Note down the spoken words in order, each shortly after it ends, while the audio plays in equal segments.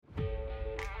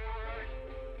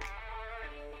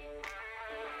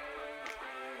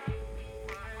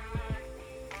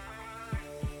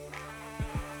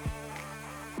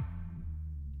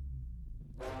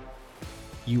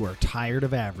You are tired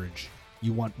of average.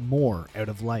 You want more out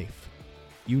of life.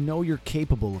 You know you're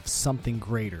capable of something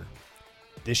greater.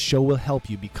 This show will help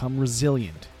you become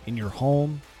resilient in your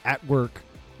home, at work,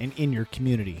 and in your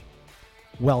community.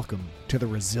 Welcome to the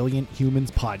Resilient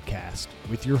Humans Podcast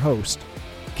with your host,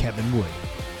 Kevin Wood.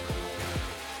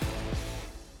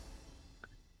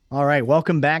 All right,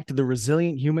 welcome back to the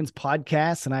Resilient Humans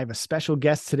Podcast, and I have a special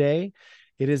guest today.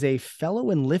 It is a fellow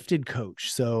Enlifted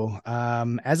coach. So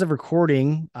as of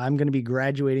recording, I'm going to be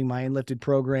graduating my Enlifted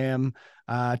program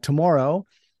tomorrow.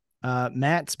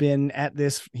 Matt's been at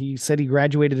this. He said he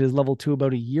graduated his level 2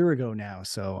 about a year ago now.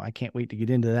 So I can't wait to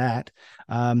get into that.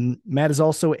 Matt is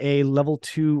also a level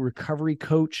 2 recovery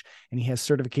coach, and he has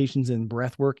certifications in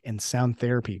breathwork and sound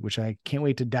therapy, which I can't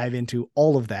wait to dive into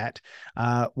all of that.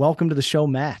 Welcome to the show,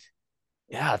 Matt.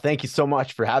 Yeah, thank you so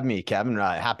much for having me, Kevin.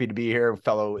 Happy to be here,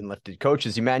 fellow Enlifted coach.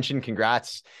 As you mentioned,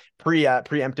 congrats,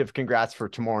 preemptive congrats for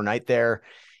tomorrow night there.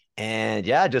 And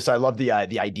yeah, I love the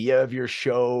idea of your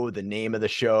show, the name of the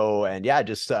show, and yeah,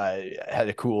 had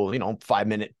a cool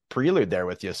 5-minute prelude there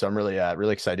with you. So I'm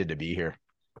really excited to be here.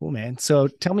 Cool, man. So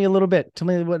tell me a little bit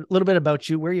about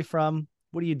you. Where are you from?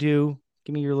 What do you do?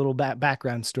 Give me your little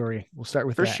background story. We'll start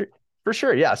with that. For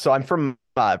sure. Yeah. So I'm from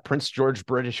Prince George,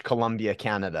 British Columbia,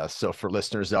 Canada. So for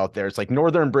listeners out there, it's like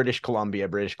northern British Columbia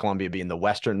being the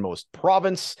westernmost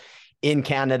province in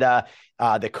Canada.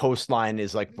 The coastline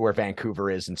is like where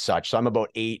Vancouver is and such. So I'm about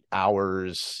 8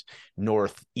 hours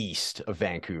northeast of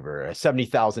Vancouver,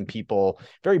 70,000 people,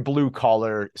 very blue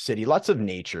collar city, lots of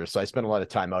nature. So I spent a lot of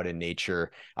time out in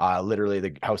nature. Literally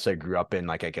the house I grew up in,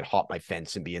 like I could hop my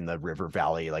fence and be in the river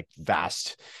valley, like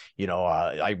vast,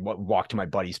 I walked to my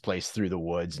buddy's place through the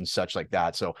woods and such like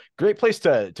that. So great place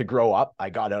to grow up.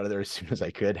 I got out of there as soon as I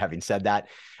could. Having said that,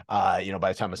 by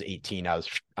the time I was 18, I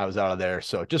was out of there.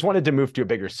 So just wanted to move to a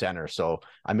bigger center. So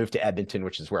I moved to Edmonton,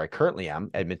 which is where I currently am,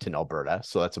 Edmonton, Alberta.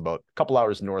 So that's about a couple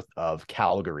hours north of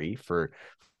Calgary for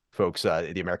folks,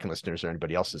 the American listeners or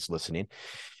anybody else that's listening.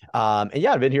 And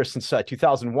yeah, I've been here since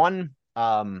 2001.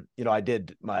 I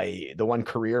did the one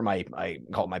career, I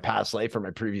call it my past life or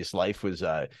my previous life was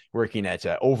working at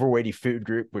Overweighty Food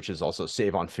Group, which is also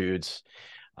Save on Foods,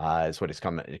 is what it's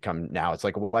come now. It's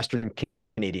like a Western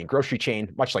Canadian grocery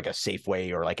chain, much like a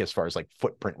Safeway, or like as far as like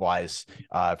footprint wise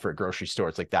for a grocery store.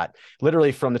 It's like that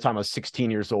literally from the time I was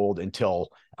 16 years old until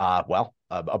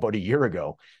about a year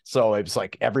ago. So it was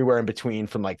like everywhere in between,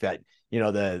 from like that,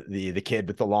 the kid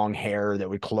with the long hair that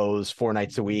would close 4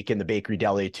 nights a week in the bakery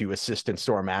deli to assistant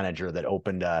store manager that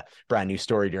opened a brand new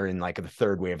store during like the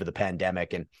third wave of the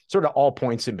pandemic, and sort of all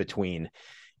points in between.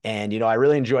 And, I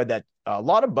really enjoyed that, a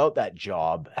lot about that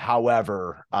job.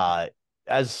 However,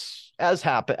 as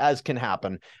can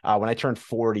happen, when I turned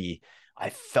 40, I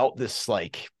felt this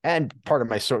and part of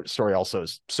my story also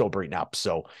is sobering up.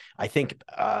 So I think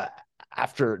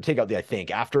after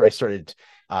I started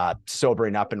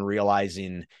sobering up and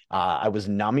realizing I was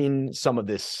numbing some of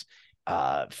this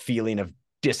feeling of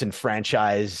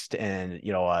disenfranchised and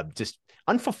just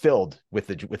unfulfilled with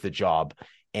the job,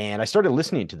 and I started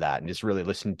listening to that and just really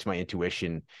listening to my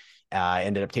intuition. I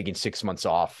ended up taking 6 months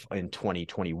off in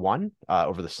 2021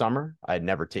 over the summer. I had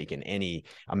never taken any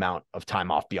amount of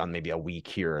time off beyond maybe a week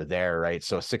here or there, right?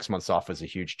 So 6 months off was a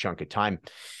huge chunk of time.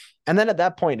 And then at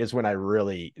that point is when I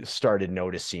really started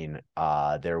noticing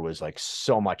there was like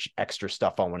so much extra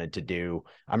stuff I wanted to do.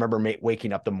 I remember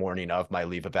waking up the morning of my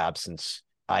leave of absence.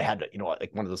 I had,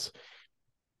 like one of those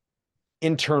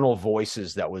internal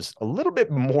voices that was a little bit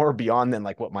more beyond than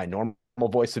like what my normal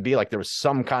voice would be. Like there was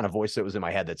some kind of voice that was in my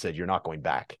head that said, "You're not going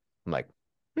back." I'm like,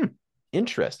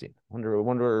 interesting.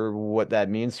 Wonder what that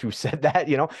means. Who said that?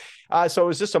 So it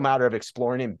was just a matter of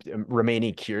exploring and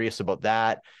remaining curious about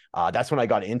that. That's when I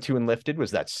got into Enlifted, was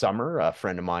that summer. A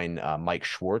friend of mine, Mike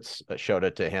Schwartz, shout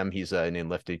out to him. He's an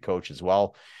Enlifted coach as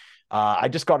well. I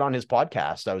just got on his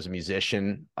podcast. I was a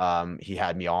musician. He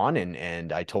had me on,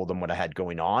 and I told him what I had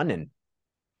going on,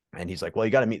 and he's like, "Well,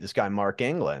 you got to meet this guy, Mark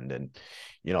England." And,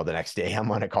 the next day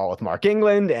I'm on a call with Mark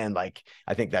England. And like,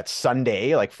 I think that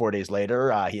Sunday, like 4 days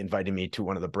later, he invited me to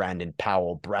one of the Brandon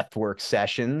Powell breathwork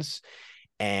sessions.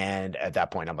 And at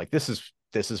that point, I'm like, this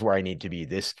is where I need to be.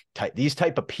 These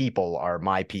type of people are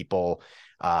my people.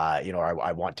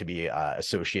 I want to be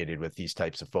associated with these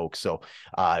types of folks. So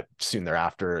soon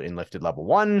thereafter, Enlifted level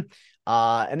 1.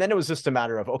 And then it was just a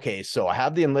matter of, okay, so I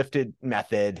have the Enlifted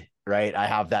method, right? I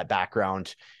have that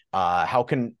background. How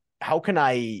can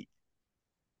I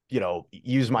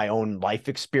use my own life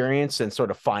experience and sort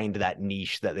of find that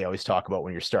niche that they always talk about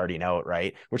when you're starting out,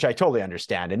 right? Which I totally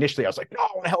understand. Initially, I was like, no, I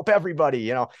want to help everybody,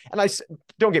 and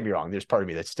don't get me wrong, there's part of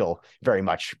me that's still very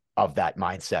much of that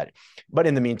mindset. But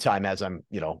in the meantime, as I'm,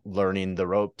 learning the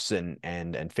ropes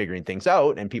and figuring things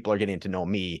out, and people are getting to know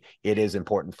me, it is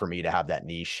important for me to have that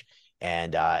niche.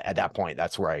 And at that point,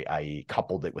 that's where I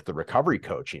coupled it with the recovery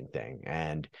coaching thing.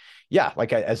 And yeah,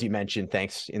 as you mentioned,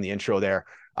 thanks in the intro there,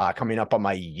 coming up on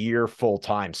my year full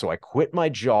time. So I quit my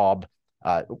job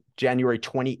January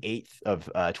 28th of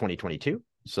 2022.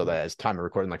 So that is time of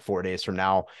recording, like 4 days from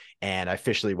now. And I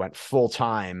officially went full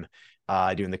time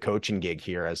doing the coaching gig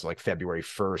here as like February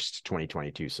 1st,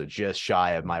 2022. So just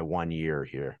shy of my 1 year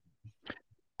here.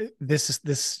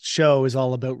 This show is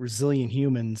all about resilient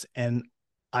humans. And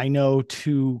I know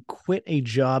to quit a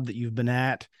job that you've been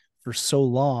at for so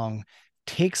long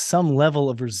takes some level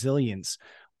of resilience.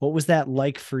 What was that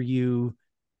like for you?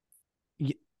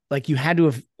 Like, you had to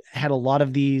have had a lot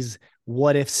of these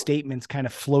what if statements kind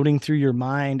of floating through your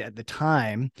mind at the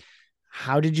time.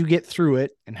 How did you get through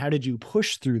it, and how did you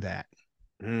push through that?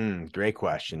 Great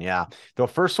question. Yeah. The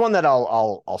first one that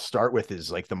I'll start with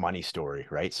is like the money story,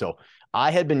 right? So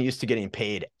I had been used to getting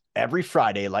paid every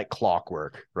Friday, like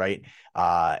clockwork, right?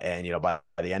 And by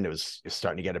the end, it was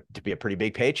starting to to be a pretty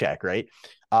big paycheck, right?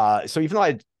 So even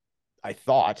though I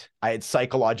thought I had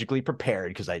psychologically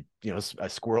prepared, because I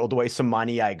squirreled away some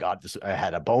money. I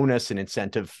had a bonus, an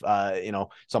incentive, so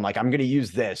I'm like, I'm going to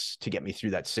use this to get me through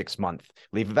that 6-month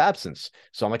leave of absence.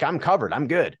 So I'm like, I'm covered, I'm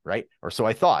good. Right. Or so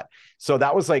I thought. So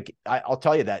that was like, I'll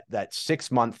tell you that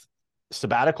 6-month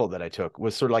sabbatical that I took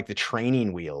was sort of like the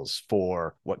training wheels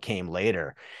for what came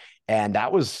later. And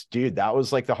that was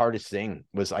like the hardest thing.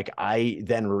 Was like, I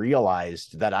then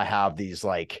realized that I have these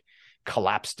like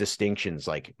collapse distinctions,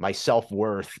 like my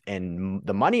self-worth and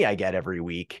the money I get every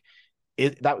week.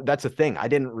 That's a thing. I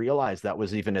didn't realize that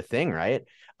was even a thing, right?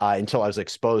 Until I was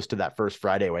exposed to that first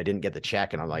Friday where I didn't get the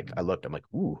check, and I'm like,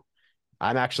 ooh,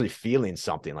 I'm actually feeling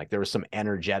something. Like there was some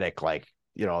energetic, like,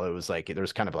 it was like, there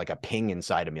was kind of like a ping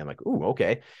inside of me. I'm like, ooh,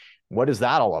 okay, what is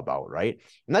that all about, right?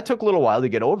 And that took a little while to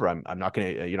get over. I'm not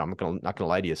gonna, not gonna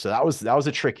lie to you. So that was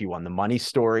a tricky one, the money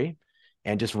story,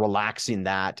 and just relaxing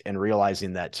that and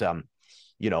realizing that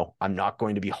I'm not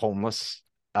going to be homeless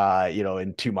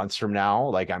in 2 months from now.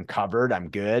 Like, I'm covered, I'm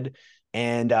good.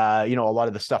 And a lot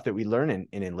of the stuff that we learn in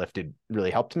Enlifted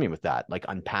really helped me with that, like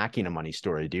unpacking a money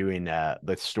story, doing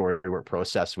the story work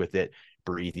process with it,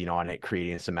 breathing on it,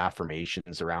 creating some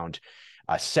affirmations around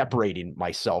separating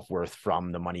my self-worth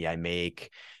from the money I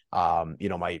make.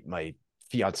 My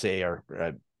fiance, or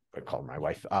I call her my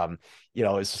wife,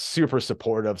 is super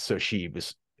supportive. So she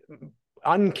was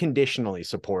unconditionally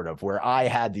supportive, where I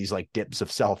had these like dips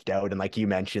of self-doubt, and like you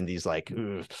mentioned, these like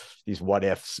these what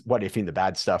ifing the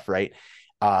bad stuff, right?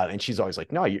 And she's always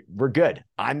like, no, we're good.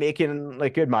 I'm making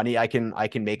like good money. I can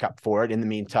make up for it in the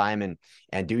meantime,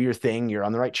 and do your thing. You're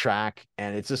on the right track.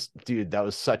 And it's just, dude, that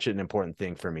was such an important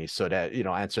thing for me. So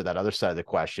to, answer that other side of the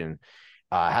question,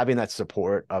 having that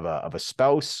support of a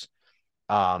spouse,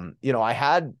 I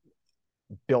had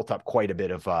built up quite a bit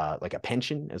of like a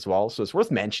pension as well. So it's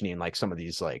worth mentioning like some of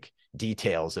these like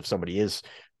details if somebody is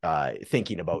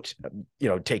thinking about,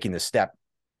 taking this step.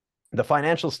 The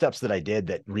financial steps that I did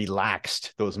that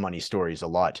relaxed those money stories a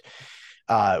lot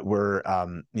were,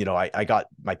 I got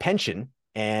my pension,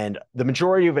 and the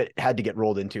majority of it had to get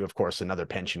rolled into, of course, another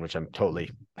pension, which I'm totally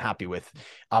happy with.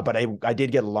 But I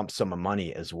did get a lump sum of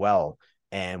money as well.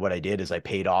 And what I did is I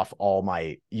paid off all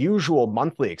my usual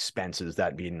monthly expenses,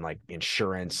 that being like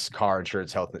insurance, car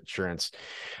insurance, health insurance,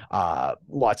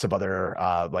 lots of other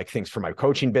like things for my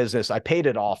coaching business. I paid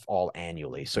it off all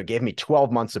annually. So it gave me 12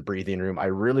 months of breathing room. I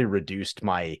really reduced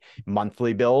my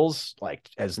monthly bills, like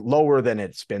as lower than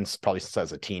it's been probably since I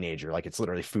was a teenager. Like, it's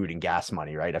literally food and gas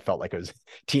money, right? I felt like I was a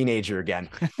teenager again.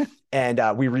 And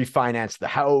we refinanced the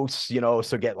house,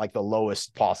 so get like the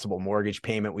lowest possible mortgage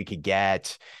payment we could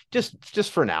get,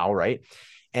 just for now, right?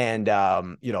 And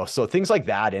so things like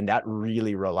that, and that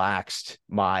really relaxed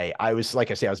I was,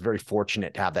 like I say, I was very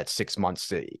fortunate to have that 6 months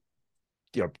to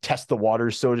test the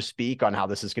waters, so to speak, on how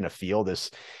this is going to feel,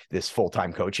 this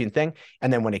full-time coaching thing.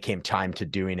 And then when it came time to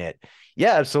doing it,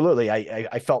 yeah, absolutely,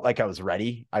 I felt like I was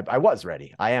ready. I was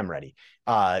ready. I am ready.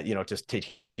 Just to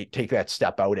take that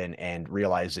step out and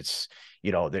realize it's,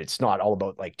 that it's not all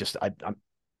about like just I'm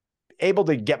able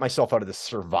to get myself out of the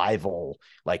survival,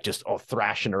 like just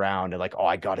thrashing around and like,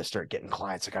 I got to start getting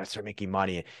clients, I got to start making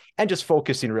money, and just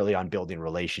focusing really on building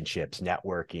relationships,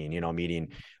 networking, meeting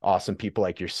awesome people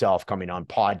like yourself, coming on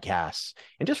podcasts,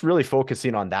 and just really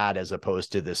focusing on that as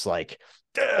opposed to this like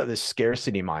this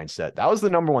scarcity mindset. That was the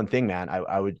number one thing, man.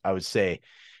 I would say,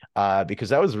 because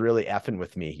that was really effing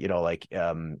with me, like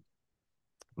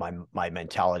my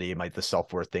mentality, the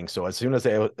self-worth thing. So as soon as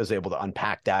I was able to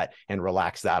unpack that and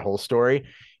relax that whole story,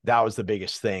 that was the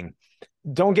biggest thing.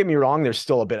 Don't get me wrong, there's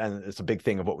still a bit, and it's a big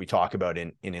thing of what we talk about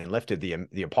in Lifted, the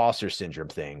imposter syndrome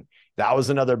thing. That was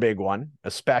another big one,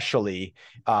 especially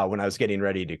when I was getting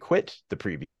ready to quit the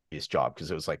previous job,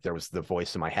 because it was like there was the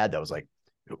voice in my head that was like,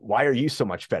 why are you so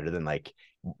much better than like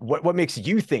what makes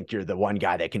you think you're the one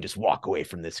guy that can just walk away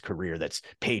from this career that's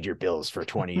paid your bills for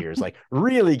 20 years, like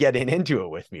really getting into it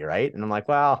with me, right? And I'm like,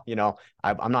 well,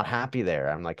 I'm not happy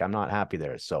there. I'm not happy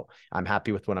there. So I'm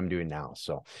happy with what I'm doing now.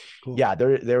 So Cool. yeah,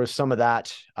 there was some of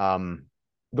that.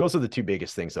 Those are the two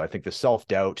biggest things. So I think the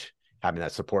self-doubt, having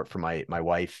that support from my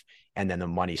wife, and then the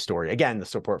money story. Again, the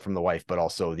support from the wife, but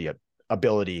also the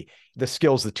ability, the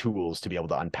skills, the tools to be able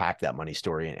to unpack that money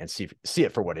story and see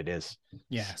it for what it is.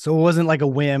 Yeah. So it wasn't like a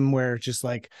whim where it's just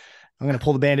like, I'm going to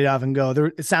pull the Band-Aid off and go.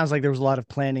 It sounds like there was a lot of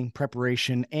planning,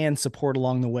 preparation, and support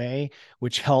along the way,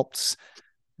 which helps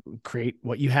create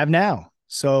what you have now.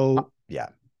 So yeah,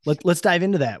 let's dive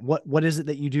into that. What is it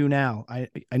that you do now? I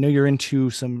know you're into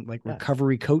some like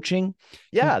recovery coaching.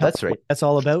 Yeah, that's right. What that's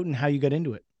all about and how you got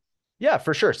into it. Yeah,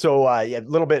 for sure. So a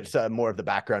little bit more of the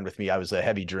background with me. I was a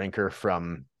heavy drinker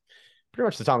from pretty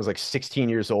much the time I was like 16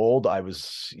 years old. I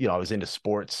was into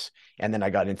sports, and then I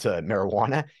got into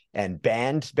marijuana and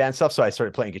band stuff. So I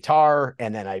started playing guitar,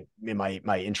 and then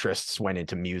my interests went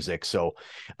into music. So,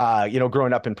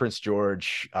 growing up in Prince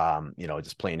George,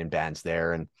 just playing in bands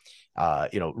there, and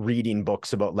reading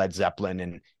books about Led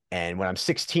Zeppelin, and when I'm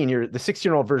 16, the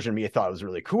 16-year-old version of me, I thought it was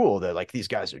really cool that like these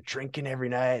guys are drinking every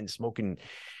night and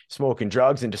smoking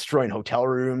drugs and destroying hotel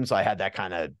rooms. I had that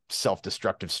kind of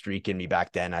self-destructive streak in me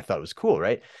back then. I thought it was cool,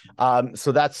 right?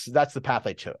 So that's the path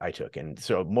I took. And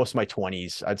so most of my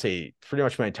 20s, I'd say pretty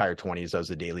much my entire 20s, I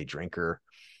was a daily drinker,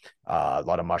 a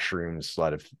lot of mushrooms,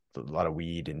 a lot of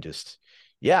weed, and just,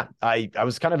 yeah, I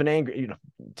was kind of an angry,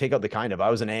 take out the kind of, I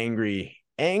was an angry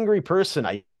person.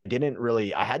 I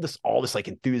had all this like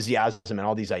enthusiasm and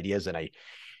all these ideas, and I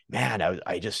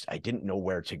didn't know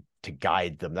where to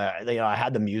guide them. I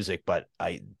had the music, but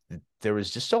there was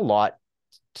just a lot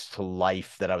to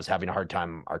life that I was having a hard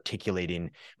time articulating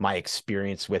my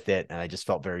experience with it. And I just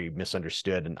felt very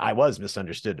misunderstood, and I was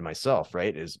misunderstood to myself,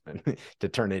 right? Is to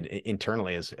turn it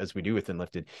internally as we do within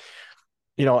Lifted,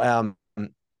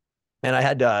 and I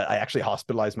actually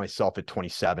hospitalized myself at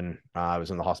 27. I was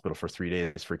in the hospital for 3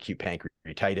 days for acute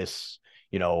pancreatitis,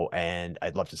 and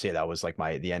I'd love to say that was like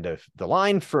the end of the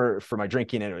line for my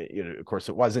drinking. And, of course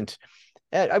it wasn't.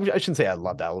 I shouldn't say I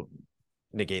love that. I'll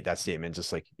negate that statement.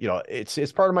 Just like,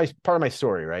 it's part of my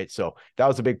story. Right. So that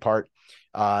was a big part.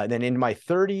 And then in my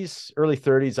early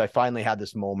 30s, I finally had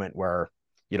this moment where,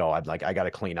 I'm like, I got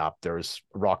to clean up. There was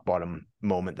a rock bottom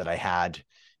moment that I had.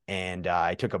 And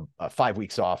I took a 5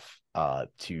 weeks off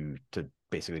to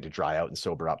basically to dry out and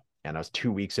sober up. And I was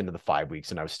 2 weeks into the 5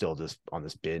 weeks, and I was still just on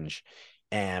this binge,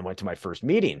 and went to my first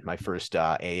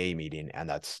AA meeting. And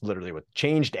that's literally what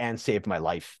changed and saved my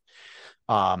life.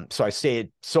 So I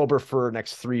stayed sober for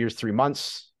next 3 years, 3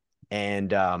 months.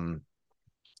 And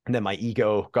then my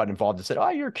ego got involved and said, "Oh,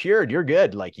 you're cured. You're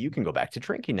good. Like you can go back to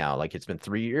drinking now. Like it's been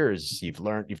 3 years. You've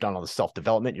done all the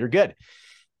self-development. You're good."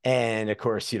 And of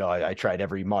course, I tried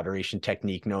every moderation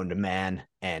technique known to man,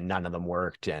 and none of them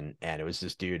worked. And it was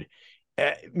this dude.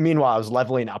 Meanwhile, I was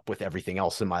leveling up with everything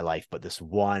else in my life, but this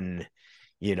one,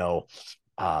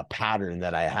 pattern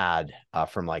that I had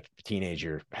from like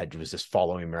teenager was just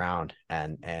following me around.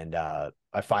 And I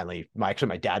finally, my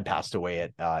dad passed away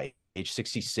at age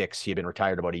 66. He had been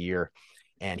retired about a year,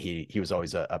 and he was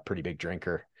always a pretty big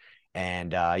drinker.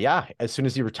 And as soon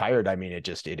as he retired, I mean,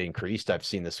 it increased. I've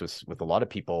seen this with a lot of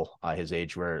people his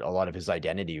age, where a lot of his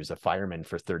identity, was a fireman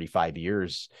for 35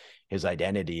 years. His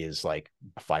identity is like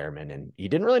a fireman, and he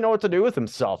didn't really know what to do with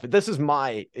himself. This is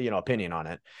my, opinion on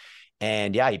it.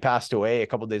 And he passed away a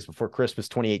couple of days before Christmas,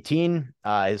 2018.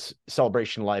 His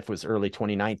celebration life was early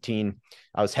 2019.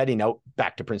 I was heading out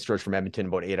back to Prince George from Edmonton,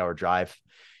 about 8-hour drive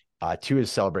to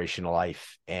his celebration of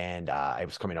life. And I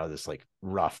was coming out of this like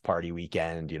rough party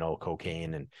weekend,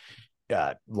 cocaine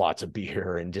and lots of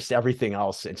beer and just everything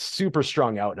else, and super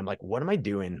strung out. And I'm like, what am I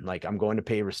doing? Like, I'm going to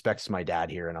pay respects to my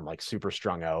dad here, and I'm like super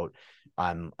strung out.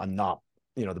 I'm not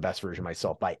the best version of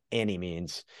myself by any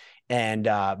means. And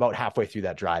about halfway through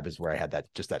that drive is where I had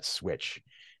that switch.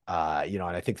 And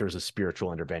I think there was a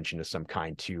spiritual intervention of some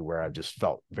kind too, where I just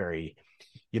felt very,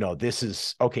 this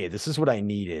is okay. This is what I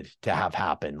needed to have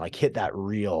happen. Like hit that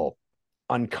real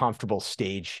uncomfortable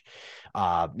stage,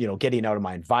 getting out of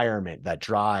my environment, that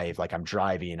drive, like I'm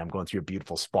driving, I'm going through a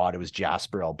beautiful spot. It was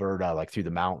Jasper, Alberta, like through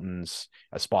the mountains,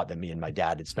 a spot that me and my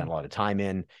dad had spent a lot of time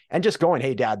in, and just going,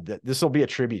 hey dad, this will be a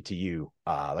tribute to you.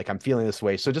 Like I'm feeling this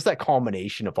way. So just that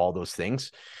culmination of all those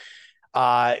things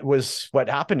was what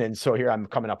happened. And so here I'm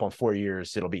coming up on 4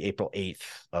 years. It'll be April 8th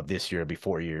of this year. It'll be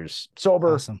 4 years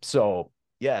sober. Awesome. So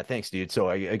yeah, thanks, dude. So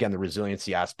again, the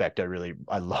resiliency aspect,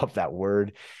 I love that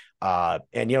word.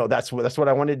 And that's what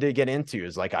I wanted to get into,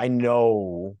 is like, I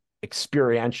know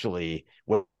experientially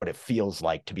what it feels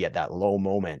like to be at that low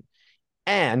moment,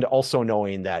 and also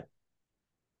knowing that,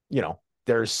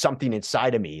 there's something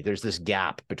inside of me. There's this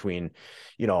gap between,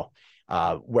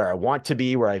 where I want to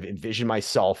be, where I've envisioned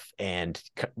myself, and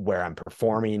where I'm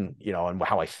performing, and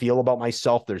how I feel about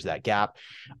myself. There's that gap.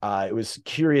 It was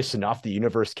curious enough. The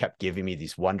universe kept giving me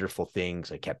these wonderful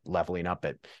things. I kept leveling up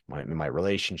at my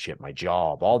relationship, my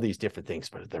job, all these different things.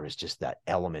 But there was just that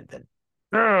element that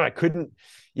I couldn't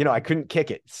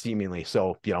kick it seemingly.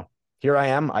 So, here I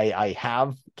am. I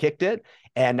have kicked it.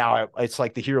 And now it's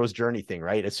like the hero's journey thing,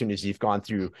 right? As soon as you've gone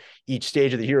through each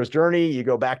stage of the hero's journey, you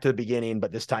go back to the beginning,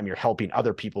 but this time you're helping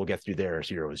other people get through their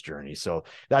hero's journey. So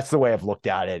that's the way I've looked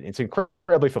at it. It's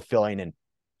incredibly fulfilling. And,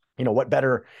 what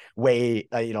better way,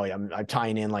 I'm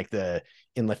tying in like the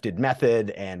Enlifted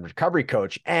method and recovery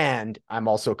coach, and I'm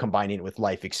also combining it with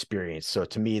life experience. So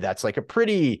to me, that's like a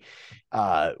pretty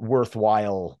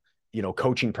worthwhile,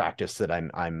 coaching practice that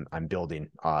I'm building,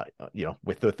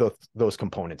 with those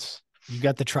components. You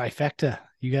got the trifecta.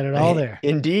 You got it all there.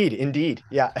 Indeed.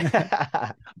 Yeah.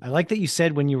 I like that you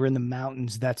said when you were in the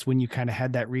mountains, that's when you kind of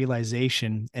had that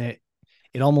realization, and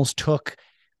it almost took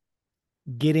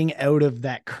getting out of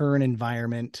that current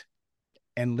environment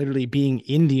and literally being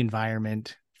in the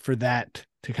environment for that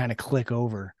to kind of click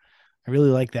over. I really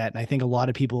like that. And I think a lot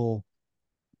of people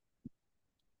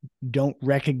don't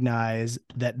recognize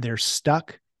that they're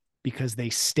stuck because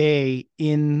they stay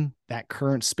in that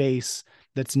current space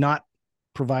that's not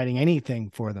providing anything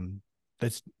for them.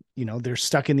 That's, they're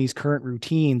stuck in these current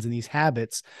routines and these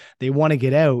habits. They want to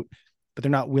get out, but they're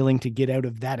not willing to get out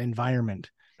of that environment.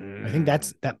 I think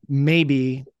that may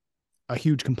be a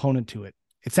huge component to it.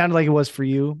 It sounded like it was for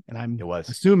you, and it was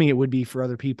assuming it would be for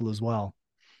other people as well.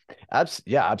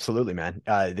 Yeah, absolutely, man.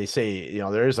 They say,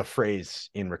 there is a phrase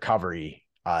in recovery.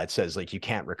 It says like, you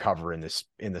can't recover in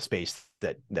the space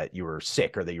that you were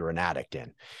sick or that you were an addict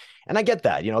in. And I get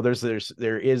that,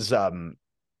 there is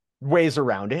ways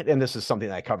around it. And this is something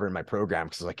that I cover in my program,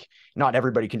 because like not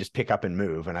everybody can just pick up and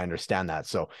move. And I understand that.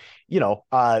 So,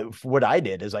 what I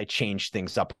did is I changed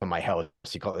things up in my house.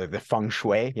 You call it like the feng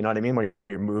shui, you know what I mean? Where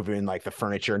you're moving like the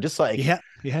furniture and just like,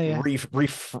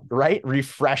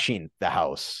 refreshing the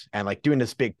house, and like doing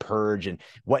this big purge and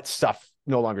what stuff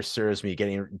no longer serves me,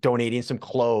 donating some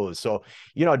clothes. So,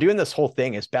 doing this whole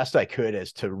thing as best I could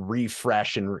as to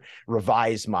refresh and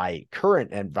revise my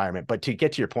current environment. But to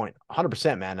get to your point,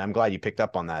 100%, man, I'm glad you picked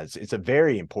up on that. It's a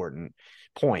very important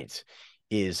point,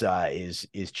 is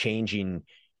changing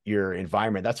your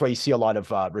environment. That's why you see a lot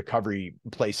of recovery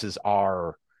places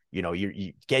are, you're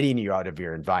getting you out of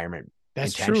your environment.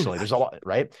 That's intentionally. True. There's a lot,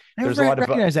 right? There's a lot of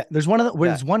that.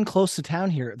 There's one close to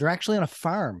town here. They're actually on a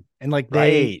farm, and like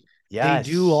they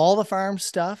do all the farm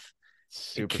stuff.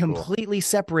 Super it completely cool.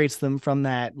 Separates them from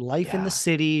that life in the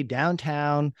city,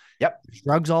 downtown. Yep.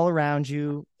 Drugs all around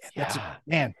you. That's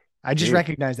man. I just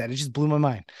recognized that. It just blew my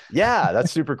mind. Yeah,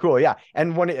 that's super cool. Yeah.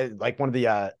 And one of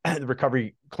the the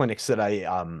recovery clinics that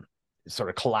I sort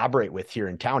of collaborate with here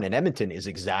in town in Edmonton is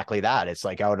exactly that. It's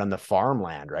like out on the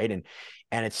farmland, right?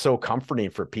 And it's so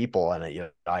comforting for people. And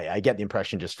I get the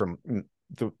impression just from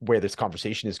the way this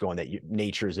conversation is going that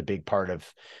nature is a big part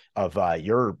of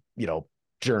your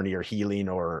journey or healing,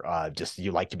 or just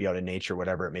you like to be out in nature,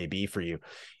 whatever it may be for you.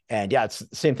 And yeah, it's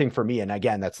the same thing for me. And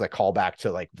again, that's the callback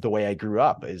to like the way I grew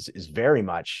up is very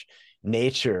much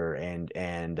nature, and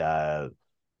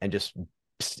just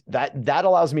that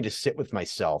allows me to sit with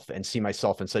myself and see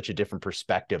myself in such a different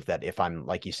perspective, that if I'm,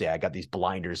 like you say, I got these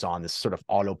blinders on, this sort of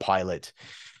autopilot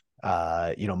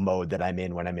mode that I'm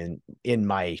in when I'm in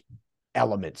my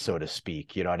element, so to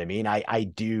speak. You know what I mean? I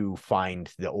do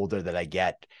find the older that I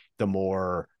get, the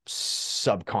more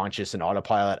subconscious and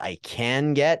autopilot I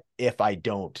can get if I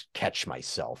don't catch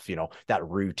myself, that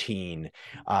routine,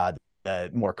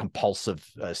 more compulsive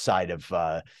side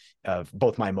of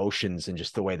both my emotions and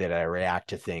just the way that I react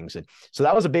to things. And so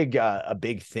that was a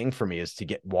big thing for me, is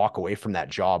to walk away from that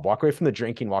job, walk away from the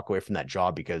drinking, walk away from that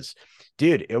job, because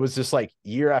dude, it was just like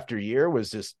year after year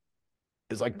it's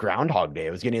like Groundhog Day.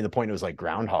 It was getting to the point it was like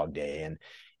Groundhog Day.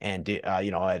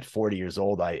 You know, at 40 years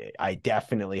old, I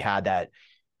definitely had that,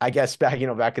 I guess back in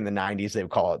the 90s, they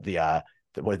would call it the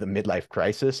midlife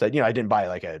crisis. I didn't buy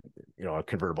like a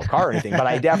convertible car or anything, but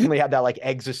I definitely had that like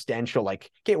existential,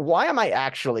 like, okay, why am I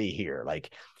actually here?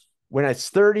 Like, when it's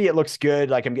 30, it looks good.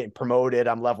 Like, I'm getting promoted,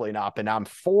 I'm leveling up, and now I'm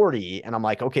 40 and I'm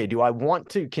like, okay, do I want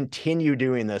to continue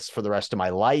doing this for the rest of my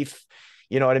life?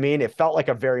 You know what I mean? It felt like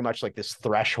a very much like this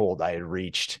threshold I had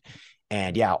reached.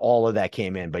 And yeah, all of that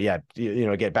came in. But yeah,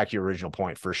 get back to your original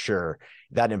point, for sure.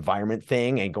 That environment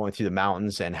thing and going through the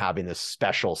mountains and having this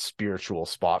special spiritual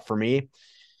spot for me,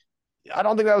 I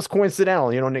don't think that was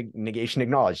coincidental, negation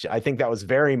acknowledged. I think that was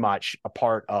very much a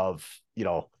part of,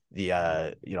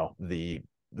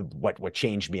 what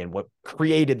changed me and what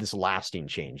created this lasting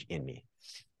change in me.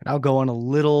 And I'll go on a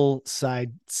little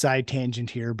side tangent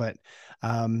here, but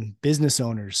business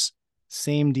owners,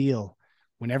 same deal.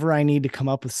 Whenever I need to come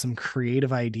up with some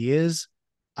creative ideas,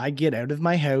 I get out of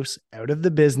my house, out of the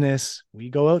business. We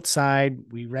go outside,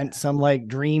 we rent some like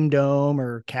dream dome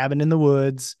or cabin in the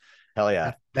woods. Hell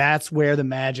yeah. That's where the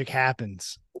magic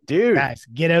happens. Dude. Guys,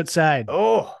 get outside.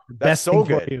 Oh, that's best so thing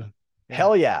good. For you. Yeah.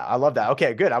 Hell yeah. I love that.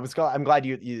 Okay, good. I'm glad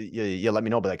you let me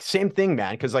know, but like, same thing,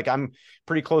 man. Cause like, I'm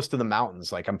pretty close to the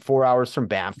mountains. Like, I'm 4 hours from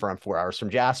Banff, or I'm 4 hours from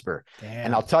Jasper. Damn.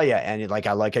 And I'll tell you, and like,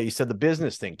 I like how you said the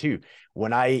business thing too.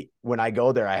 When I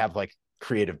go there, I have like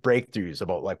creative breakthroughs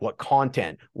about like what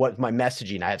content, what my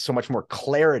messaging. I have so much more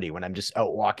clarity when I'm just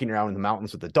out walking around in the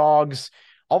mountains with the dogs.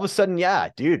 All of a sudden, yeah,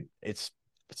 dude, it's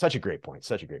such a great point.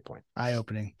 Such a great point.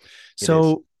 Eye-opening.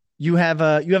 So you have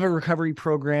a recovery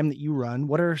program that you run.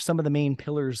 What are some of the main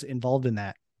pillars involved in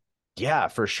that? Yeah,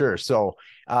 for sure. So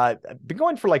I've been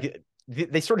going for like,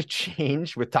 they sort of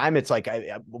change with time. It's like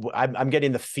I'm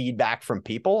getting the feedback from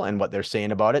people and what they're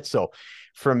saying about it. So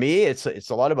for me, it's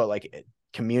a lot about like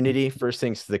community. First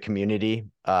things to the community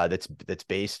that's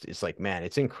based. It's like, man,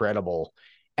 it's incredible.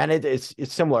 And it's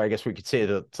similar, I guess we could say,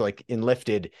 to like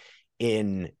Enlifted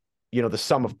in, the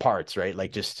sum of parts, right?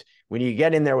 Like, just when you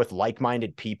get in there with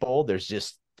like-minded people, there's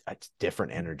just a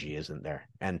different energy, isn't there?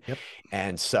 And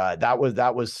so that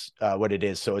was what it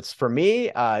is. So it's, for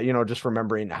me, just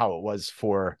remembering how it was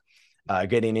for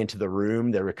getting into the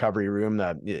room, the recovery room,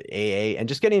 the AA, and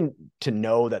just getting to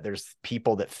know that there's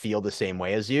people that feel the same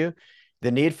way as you.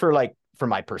 The need for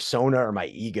my persona or my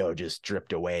ego just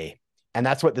dripped away. And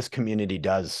that's what this community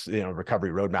does, recovery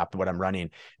roadmap, what I'm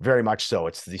running, very much so.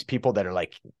 It's these people that are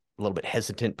like a little bit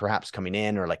hesitant, perhaps coming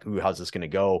in, or like, ooh, how's this going to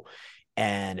go?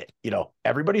 And,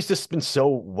 everybody's just been so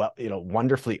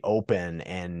wonderfully open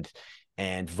and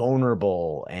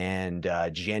vulnerable and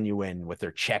genuine with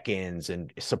their check-ins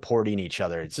and supporting each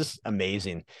other. It's just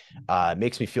amazing. It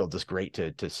makes me feel just great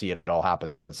to see it all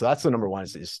happen. So that's the number one,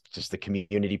 is just the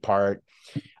community part.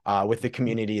 With the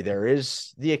community, there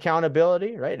is the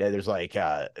accountability, right? There's like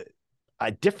a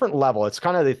different level. It's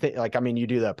kind of the thing, like, I mean, you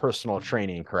do the personal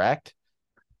training, correct?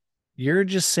 You're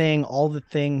just saying all the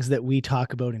things that we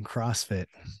talk about in CrossFit.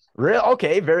 Real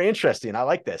okay, very interesting. I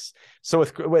like this. So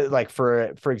with like,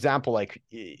 for example, like,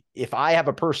 if I have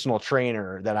a personal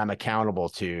trainer that I'm accountable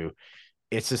to,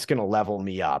 it's just going to level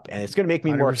me up, and it's going to make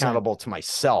me 100%. More accountable to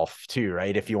myself too,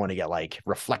 right? If you want to get like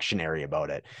reflectionary about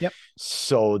it. Yep.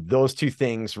 So those two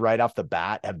things right off the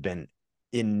bat have been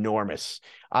enormous.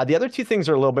 The other two things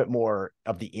are a little bit more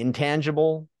of the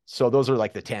intangible. So those are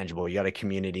like the tangible. You got a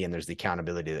community and there's the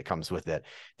accountability that comes with it.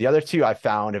 The other two I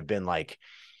found have been like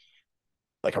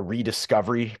a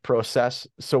rediscovery process.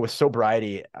 So with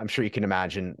sobriety, I'm sure you can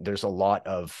imagine there's a lot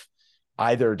of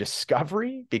either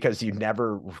discovery because you've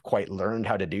never quite learned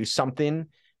how to do something,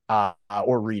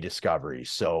 or rediscovery.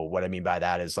 So what I mean by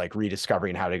that is like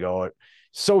rediscovering how to go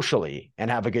socially and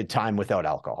have a good time without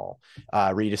alcohol,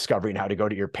 rediscovering how to go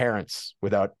to your parents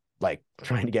without like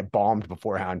trying to get bombed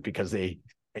beforehand because they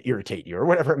irritate you or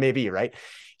whatever it may be, right?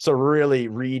 So really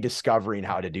rediscovering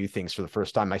how to do things for the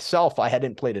first time. Myself, I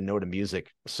hadn't played a note of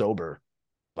music sober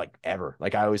like ever.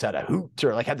 Like I always had a hoot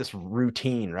or like had this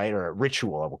routine, right? Or a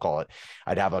ritual, I will call it.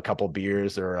 I'd have a couple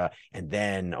beers and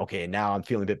then, okay, now I'm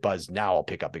feeling a bit buzzed. Now I'll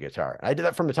pick up the guitar. And I did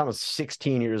that from the time I was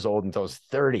 16 years old until I was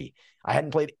 30. I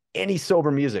hadn't played any sober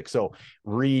music. So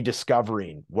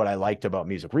rediscovering what I liked about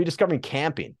music, rediscovering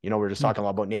camping. We're just talking a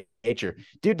lot about nature.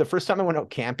 Dude, the first time I went out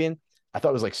camping, I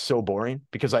thought it was like so boring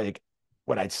because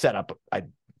when I'd set up, I'd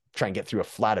try and get through a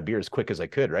flat of beer as quick as I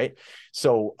could. Right.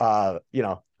 So,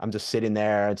 I'm just sitting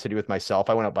there and sitting with myself.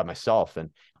 I went out by myself and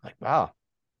I'm like, wow,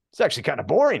 it's actually kind of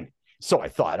boring. So I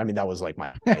thought, I mean, that was like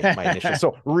my initial.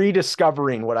 So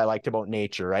rediscovering what I liked about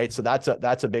nature, right? So that's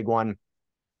a big one.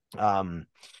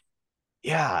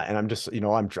 Yeah, and I'm just,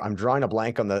 I'm drawing a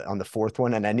blank on the fourth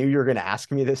one, and I knew you were going to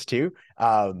ask me this too.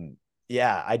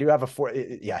 Yeah, I do have a fourth.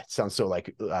 Yeah, it sounds so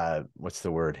like what's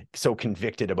the word? So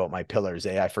convicted about my pillars.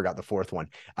 I forgot the fourth one.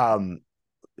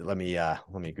 Let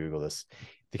me Google this,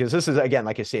 because this is, again,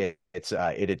 like I say, it's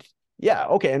yeah,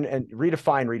 okay, and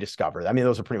redefine, rediscover. I mean,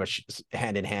 those are pretty much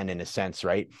hand in hand in a sense,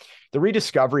 right? The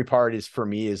rediscovery part is, for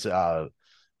me, is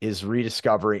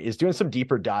rediscovery, is doing some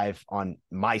deeper dive on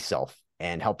myself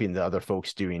and helping the other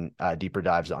folks doing deeper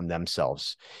dives on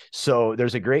themselves. So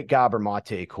there's a great Gabor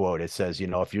Mate quote. It says,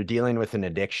 if you're dealing with an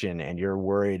addiction and you're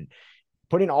worried,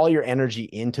 putting all your energy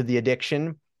into the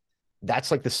addiction, that's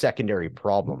like the secondary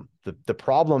problem. The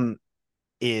problem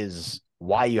is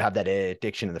why you have that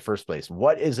addiction in the first place.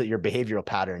 What is it, your behavioral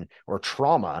pattern or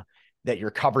trauma that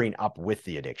you're covering up with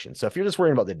the addiction? So if you're just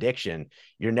worrying about the addiction,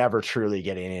 you're never truly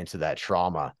getting into that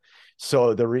trauma.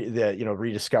 So the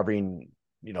rediscovering,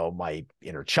 my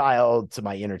inner child to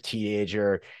my inner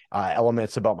teenager,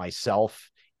 elements about myself,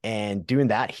 and doing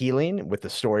that healing with the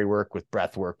story work, with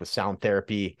breath work, with sound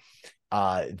therapy,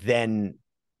 then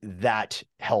that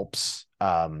helps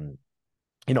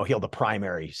heal the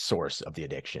primary source of the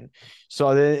addiction.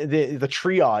 So the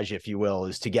triage, if you will,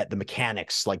 is to get the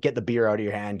mechanics, like get the beer out of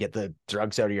your hand, get the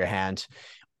drugs out of your hand.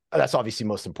 That's obviously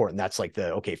most important. That's like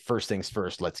okay, first things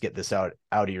first, let's get this out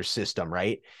of your system,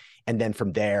 right? And then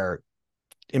from there,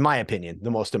 in my opinion,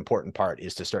 the most important part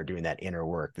is to start doing that inner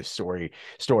work, the story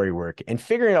work, and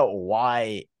figuring out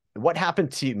what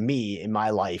happened to me in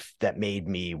my life that made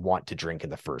me want to drink in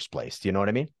the first place. Do you know what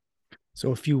I mean?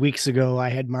 So a few weeks ago, I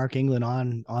had Mark England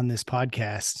on this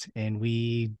podcast, and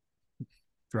we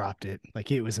dropped it. Like,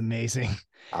 it was amazing.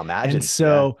 Imagine. And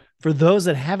so for those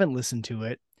that haven't listened to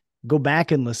it, go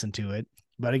back and listen to it.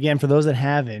 But again, for those that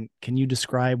haven't, can you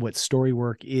describe what story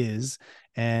work is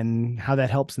and how that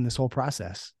helps in this whole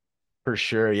process? For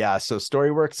sure. Yeah. So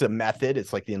Storywork's a method.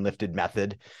 It's like the Enlifted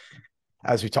method,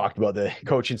 as we talked about, the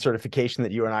coaching certification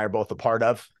that you and I are both a part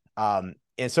of. And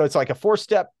so it's like a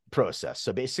 4-step process.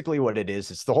 So basically what it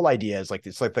is, it's the whole idea is like,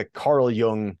 it's like the Carl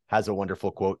Jung has a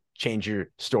wonderful quote, change your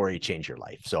story, change your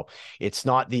life. So it's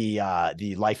not the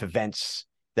life events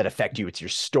that affect you. It's your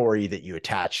story that you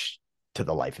attach to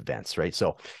the life events, right?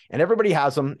 So, and everybody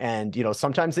has them, and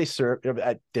sometimes they serve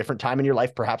at different time in your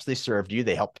life. Perhaps they served you,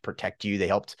 they helped protect you, they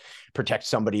helped protect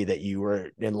somebody that you were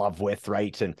in love with,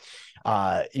 right? And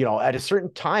at a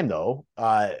certain time though,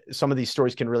 some of these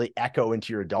stories can really echo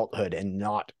into your adulthood and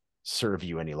not serve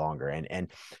you any longer, and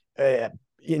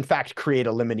in fact create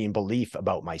a limiting belief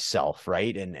about myself,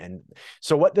 right? And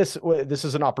so what this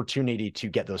is an opportunity to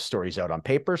get those stories out on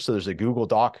paper. So there's a Google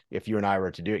Doc. If you and I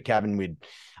were to do it, Kevin,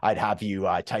 I'd have you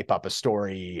type up a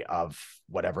story of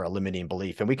whatever, a limiting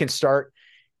belief, and we can start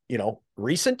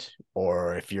recent,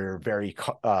 or if you're very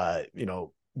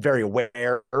very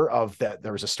aware of that,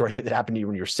 there was a story that happened to you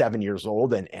when you're 7 years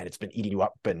old, and it's been eating you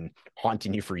up and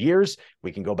haunting you for years.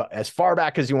 We can go as far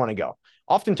back as you want to go.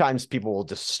 Oftentimes people will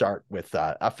just start with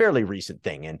a fairly recent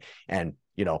thing, and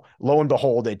lo and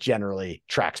behold, it generally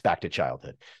tracks back to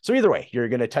childhood. So either way, you're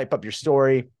going to type up your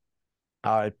story.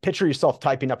 Picture yourself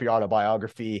typing up your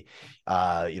autobiography,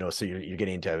 so you're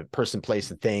getting into person,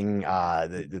 place, and thing,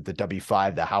 the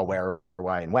W5, the how, where,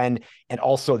 why, and when, and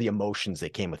also the emotions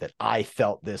that came with it. I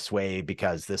felt this way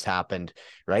because this happened,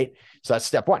 right? So that's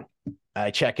step one.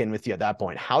 I check in with you at that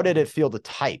point. How did it feel to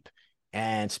type?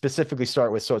 And specifically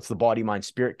start with, so it's the body, mind,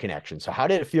 spirit connection. So how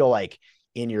did it feel like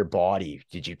in your body?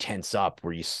 Did you tense up?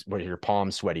 Were your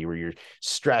palms sweaty? Were your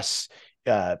stress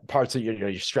parts of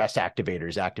your stress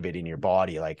activators activating your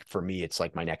body? Like for me, it's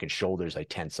like my neck and shoulders, I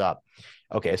tense up.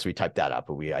 Okay, so we type that up,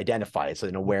 but we identify it's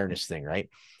an awareness thing, right?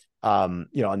 And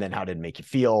then how did it make you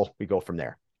feel? We go from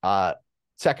there.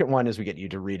 Second one is we get you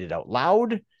to read it out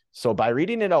loud. So by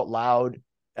reading it out loud,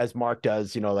 as Mark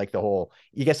does, like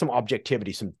you get some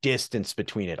objectivity, some distance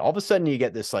between it. All of a sudden you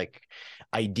get this like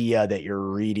idea that you're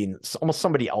reading almost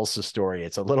somebody else's story.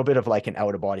 It's a little bit of like an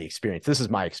out of body experience. This is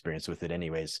my experience with it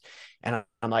anyways. And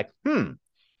I'm like,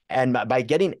 and by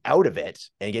getting out of it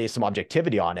and getting some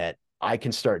objectivity on it, I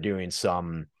can start doing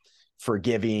some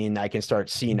forgiving. I can start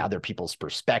seeing other people's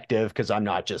perspective because I'm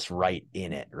not just right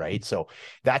in it, right? So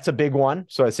that's a big one.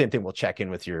 So the same thing, we'll check in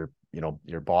with your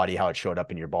body, how it showed up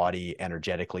in your body,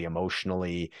 energetically,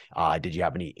 emotionally. Did you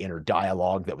have any inner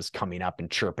dialogue that was coming up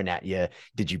and chirping at you?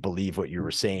 Did you believe what you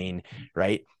were saying,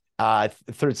 right?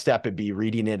 Third step would be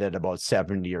reading it at about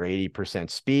 70 or 80%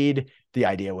 speed. the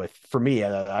idea with, for me,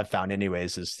 I've found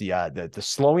anyways, is the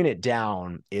slowing it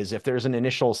down is if there's an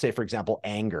initial, say, for example,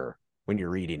 anger when you're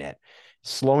reading it,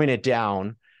 slowing it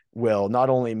down will not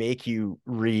only make you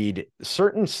read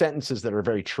certain sentences that are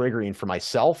very triggering for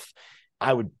myself,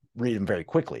 I would read them very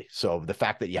quickly. So the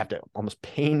fact that you have to almost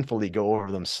painfully go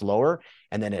over them slower,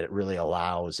 and then it really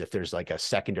allows, if there's like a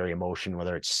secondary emotion,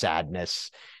 whether it's sadness,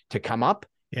 to come up.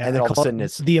 Yeah, And then I all of a call sudden it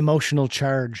it's, the emotional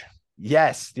charge.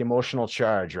 yes, the emotional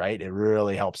charge, right? It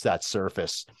really helps that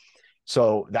surface.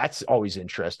 So that's always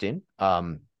interesting.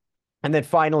 And then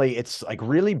finally, it's like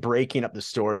really breaking up the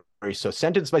story. So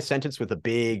sentence by sentence with a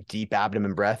big, deep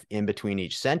abdomen breath in between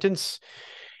each sentence.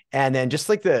 And then just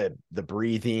like the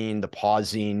breathing, the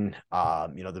pausing,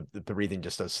 the breathing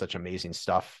just does such amazing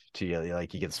stuff to you.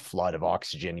 Like you get this flood of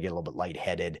oxygen, you get a little bit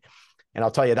lightheaded. And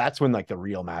I'll tell you, that's when like the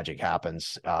real magic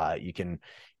happens. You can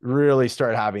really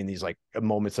start having these like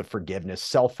moments of forgiveness,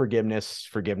 self-forgiveness,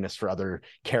 forgiveness for other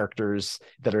characters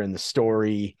that are in the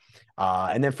story.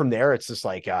 And then from there, it's just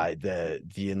like the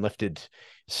Enlifted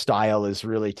style is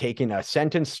really taking a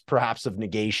sentence, perhaps of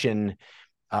negation,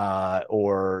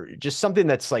 or just something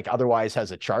that's like otherwise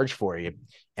has a charge for you,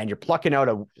 and you're plucking out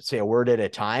a word at a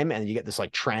time, and you get this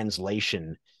like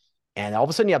translation. And all of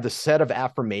a sudden you have this set of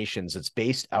affirmations that's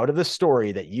based out of the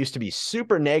story that used to be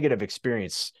super negative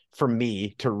experience for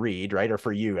me to read, right? Or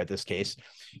for you at this case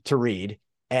to read.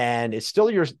 And it's still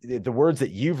the words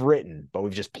that you've written, but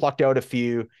we've just plucked out a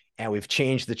few and we've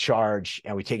changed the charge,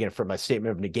 and we've taken it from a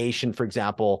statement of negation, for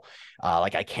example,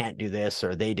 like I can't do this,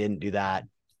 or they didn't do that.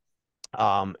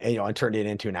 And turned it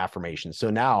into an affirmation. So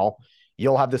now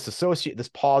you'll have this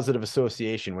positive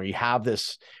association where you have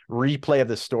this replay of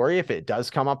the story. If it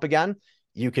does come up again,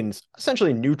 you can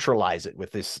essentially neutralize it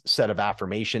with this set of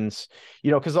affirmations,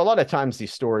 because a lot of times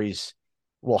these stories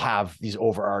will have these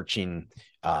overarching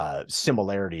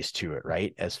similarities to it,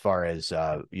 right? As far as,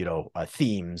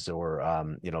 themes,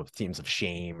 or, themes of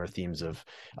shame, or themes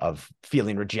of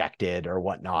feeling rejected or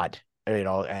whatnot.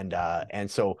 And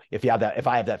so if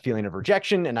I have that feeling of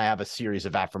rejection, and I have a series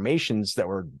of affirmations that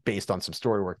were based on some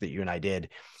story work that you and I did,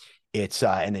 it's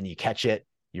and then you catch it,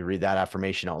 you read that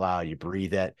affirmation out loud, you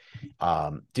breathe it.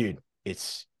 Dude,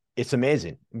 it's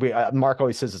amazing. Mark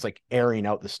always says it's like airing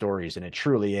out the stories, and it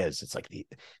truly is. It's like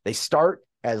they start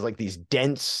as like these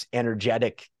dense,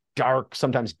 energetic,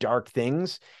 sometimes dark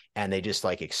things, and they just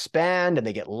like expand, and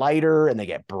they get lighter, and they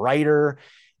get brighter,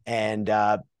 and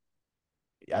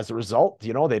as a result,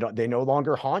 they no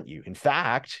longer haunt you. In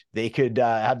fact, they could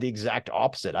have the exact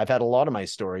opposite. I've had a lot of my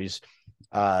stories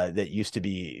that used to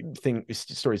be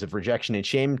stories of rejection and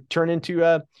shame turn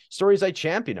into stories I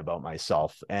champion about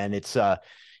myself. And it's,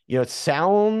 it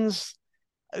sounds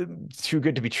too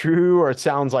good to be true, or it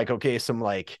sounds like, okay, some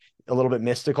like a little bit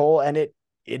mystical, and it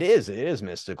is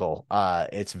mystical.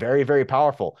 It's very, very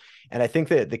powerful. And I think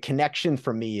that the connection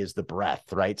for me is the breath,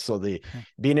 right? So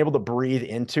being able to breathe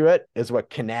into it is what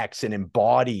connects and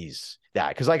embodies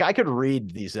that. Cause like I could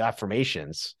read these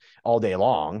affirmations all day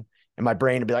long, and my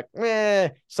brain would be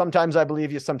like, sometimes I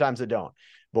believe you, sometimes I don't.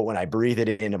 But when I breathe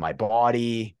it into my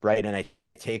body, right, and I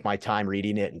take my time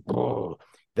reading it, and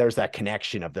there's that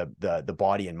connection of the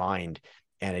body and mind,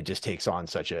 and it just takes on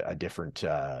such a different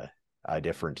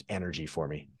energy for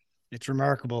me. It's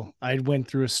remarkable. I went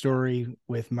through a story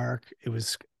with Mark.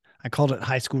 I called it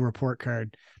high school report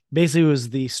card. Basically, it was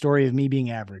the story of me being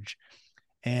average,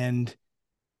 and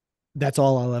that's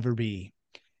all I'll ever be.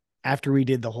 After we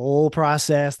did the whole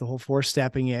process, the whole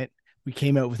 4-stepping it, we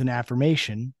came out with an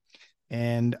affirmation,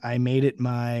 and I made it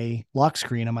my lock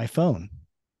screen on my phone.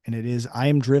 And it is, I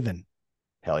am driven.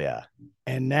 Hell yeah.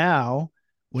 And now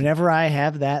whenever I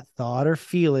have that thought or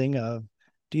feeling of,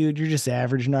 dude, you're just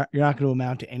average, you're not going to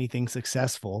amount to anything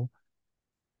successful,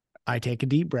 I take a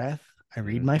deep breath, I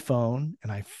read my phone,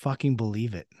 and I fucking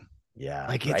believe it. Yeah.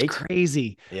 Like, right? it's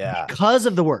crazy. Yeah. Because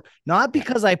of the work, not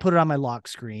because I put it on my lock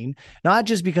screen, not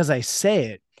just because I say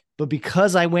it, but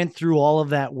because I went through all of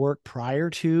that work prior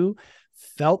to,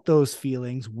 felt those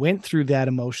feelings, went through that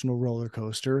emotional roller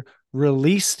coaster,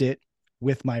 released it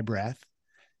with my breath.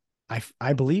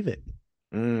 I believe it.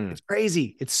 It's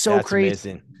crazy. It's so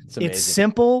crazy. Amazing. It's amazing. It's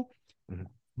simple,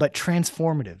 but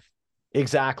transformative.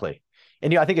 Exactly.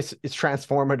 And I think it's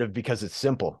transformative because it's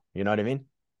simple. You know what I mean?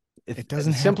 It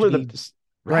doesn't have simpler to be, than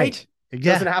right. It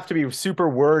doesn't have to be super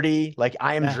wordy. Like,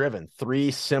 I am driven.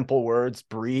 3 simple words,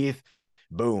 breathe,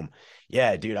 boom.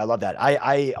 Yeah, dude, I love that.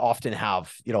 I often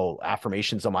have,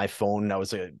 affirmations on my phone.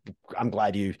 I'm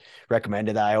glad you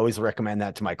recommended that. I always recommend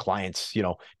that to my clients,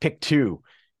 pick 2,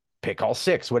 pick all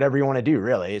 6, whatever you want to do,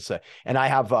 really. And I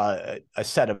have a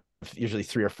set of usually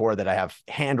 3 or 4 that I have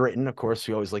handwritten. Of course,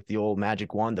 we always like the old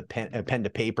magic wand, the pen to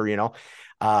paper,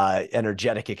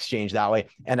 energetic exchange that way.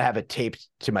 And I have it taped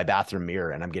to my bathroom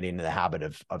mirror, and I'm getting into the habit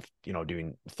of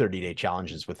doing 30-day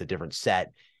challenges with a different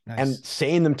set Nice. and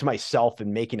saying them to myself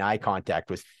and making eye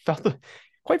contact with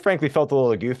quite frankly, felt a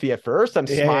little goofy at first. I'm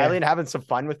Yeah, yeah. smiling, having some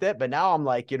fun with it, but now I'm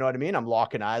like, you know what I mean? I'm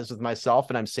locking eyes with myself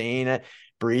and I'm saying it,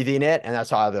 breathing it. And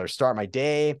that's how I start my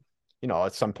day.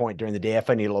 At some point during the day, if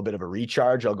I need a little bit of a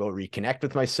recharge, I'll go reconnect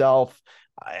with myself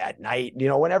at night,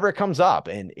 whenever it comes up.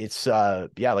 And it's,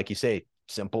 like you say,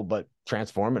 simple, but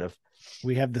transformative.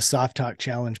 We have the soft talk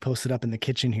challenge posted up in the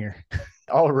kitchen here.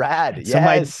 Oh, rad. So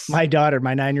my Yes. my daughter,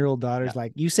 my 9-year-old daughter's Yeah.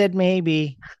 like, you said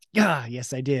maybe. Yeah,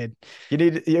 yes, I did. You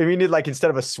need like, instead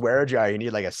of a swear jar, you need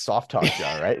like a soft talk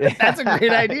jar, right? That's a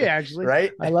great idea, actually.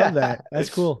 Right? I love that. That's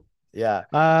cool.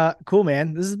 Yeah. Cool,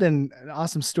 man. This has been an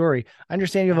awesome story. I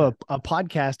understand you have a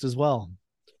podcast as well.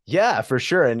 Yeah, for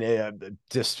sure. And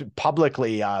just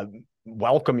publicly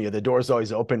welcome you. The door's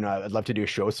always open. I'd love to do a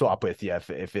show swap with you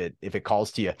if it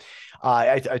calls to you.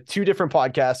 I 2 different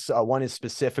podcasts. One is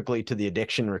specifically to the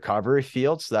addiction recovery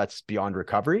field. So that's Beyond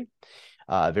Recovery.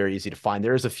 Very easy to find.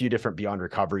 There's a few different Beyond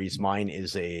Recoveries. Mine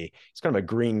is it's kind of a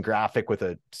green graphic with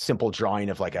a simple drawing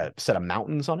of like a set of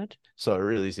mountains on it. So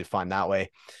really easy to find that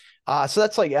way. So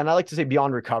that's like, and I like to say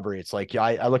Beyond Recovery. It's like,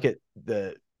 I look at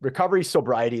the recovery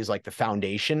sobriety is like the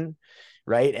foundation,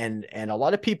 right? And a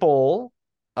lot of people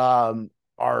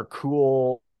are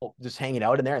cool just hanging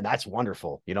out in there, and that's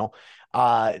wonderful. For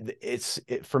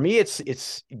me,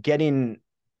 it's getting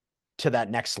to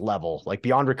that next level. Like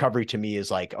Beyond Recovery to me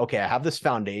is like, okay, I have this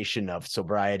foundation of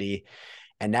sobriety,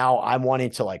 and now I'm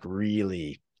wanting to like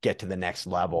really get to the next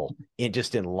level in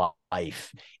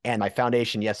life. And my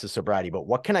foundation, yes, is sobriety, but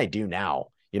what can I do now?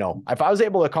 If I was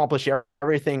able to accomplish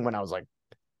everything when I was like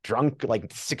drunk, like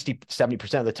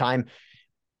 60-70% of the time,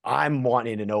 I'm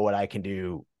wanting to know what I can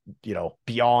do,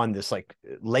 beyond this like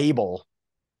label.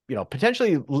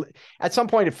 Potentially at some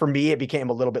point for me, it became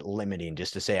a little bit limiting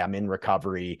just to say I'm in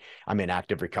recovery, I'm in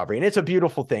active recovery. And it's a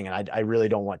beautiful thing. And I really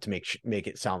don't want to make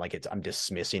it sound like I'm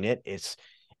dismissing it.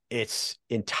 It's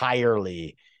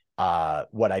entirely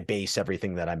what I base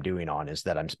everything that I'm doing on, is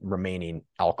that I'm remaining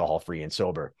alcohol free and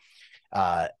sober.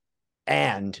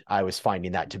 And I was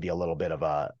finding that to be a little bit of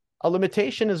a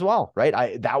limitation as well,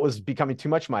 right? That was becoming too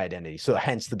much my identity. So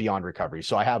hence the Beyond Recovery.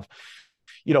 So I have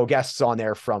guests on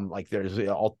there from like, there's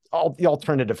all the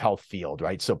alternative health field,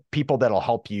 right? So people that'll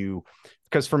help you,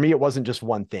 because for me, it wasn't just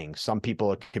one thing. Some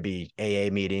people, it could be AA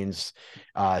meetings.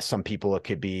 Some people, it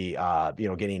could be,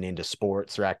 getting into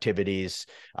sports or activities.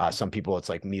 Some people, it's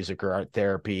like music or art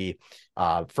therapy.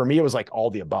 For me, it was like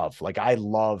all the above. Like I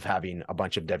love having a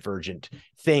bunch of divergent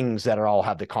things that all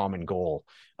have the common goal.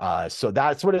 So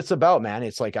that's what it's about, man.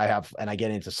 It's like I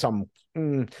get into some,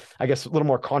 I guess, a little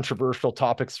more controversial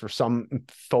topics for some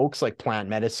folks, like plant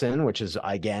medicine, which is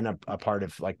again a part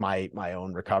of like my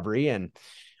own recovery. And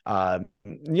so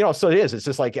it's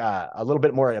just like a little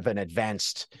bit more of an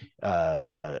advanced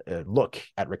look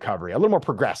at recovery, a little more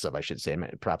progressive, I should say,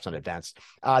 perhaps not advanced.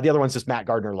 The other one's just Matt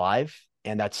Gardiner Live,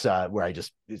 and that's where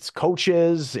it's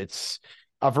coaches, it's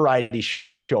a variety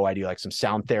show. I do like some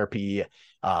sound therapy.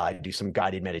 I do some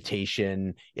guided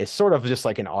meditation. It's sort of just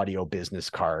like an audio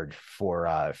business card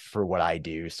for what I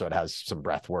do. So it has some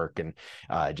breath work and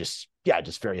just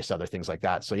various other things like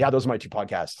that. So yeah, those are my 2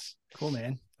 podcasts. Cool,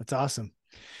 man. That's awesome.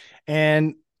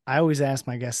 And I always ask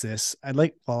my guests this. I'd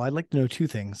like to know 2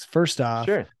 things. First off,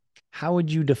 Sure. How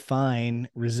would you define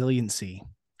resiliency?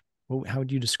 How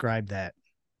would you describe that?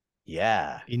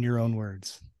 Yeah. In your own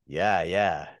words? Yeah.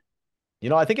 Yeah.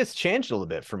 I think it's changed a little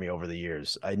bit for me over the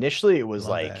years. Initially, it was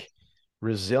like that.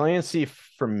 Resiliency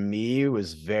for me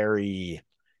was very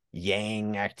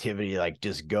yang activity, like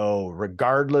just go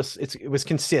regardless. It was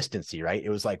consistency, right? It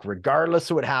was like,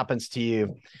 regardless of what happens to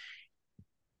you,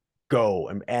 go.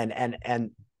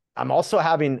 And I'm also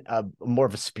having a more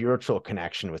of a spiritual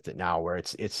connection with it now, where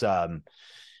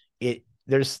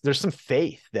there's some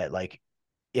faith that like,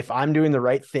 if I'm doing the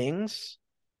right things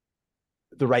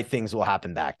will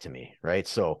happen back to me, right?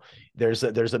 So there's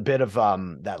a bit of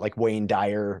that like Wayne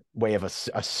Dyer way of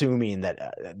assuming that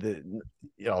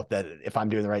that if I'm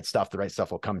doing the right stuff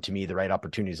will come to me, the right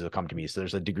opportunities will come to me. So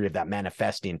there's a degree of that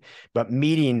manifesting, but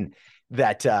meeting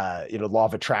that law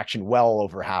of attraction well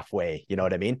over halfway, you know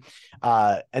what I mean?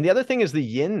 And the other thing is the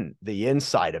yin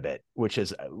side of it, which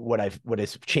is what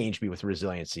has changed me with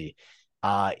resiliency,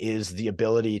 is the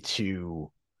ability to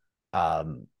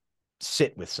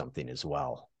sit with something as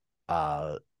well.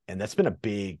 And that's been a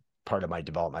big part of my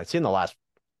development. I'd say in the last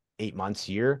 8 months,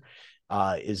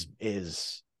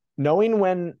 is knowing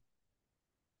when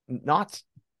not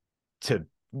to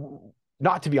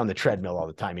not to be on the treadmill all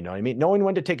the time. You know what I mean? Knowing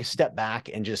when to take a step back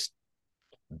and just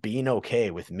being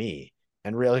okay with me.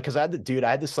 And really, because I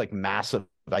had this like massive,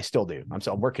 I still do.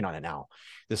 I'm working on it now.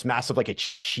 This massive like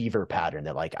achiever pattern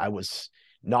that like I was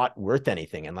not worth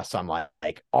anything unless I'm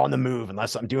like on the move,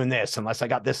 unless I'm doing this, unless I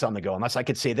got this on the go, unless I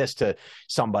could say this to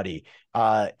somebody.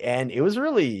 And it was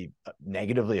really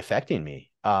negatively affecting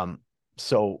me.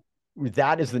 So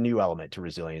that is the new element to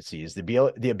resiliency, is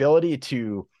the ability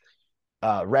to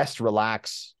rest,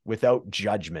 relax without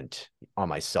judgment on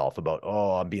myself about,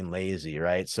 oh, I'm being lazy,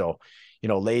 right? So,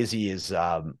 lazy is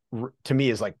to me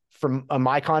is like, from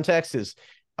my context, is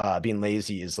being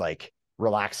lazy is like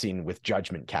relaxing with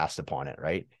judgment cast upon it,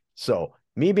 right? So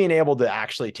me being able to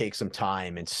actually take some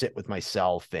time and sit with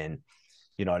myself and,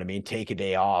 you know what I mean, take a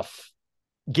day off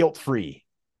guilt-free.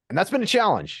 And that's been a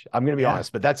challenge. I'm going to be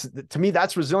honest, but to me,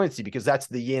 that's resiliency, because that's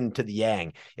the yin to the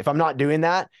yang. If I'm not doing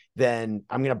that, then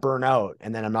I'm going to burn out,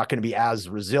 and then I'm not going to be as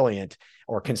resilient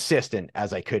or consistent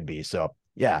as I could be. So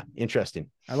yeah,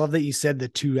 interesting. I love that you said the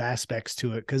two aspects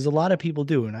to it, because a lot of people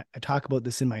do. And I talk about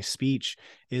this in my speech,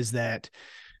 is that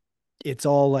it's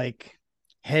all like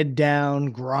head down,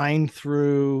 grind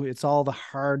through. It's all the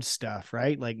hard stuff,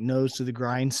 right? Like nose to the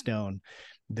grindstone.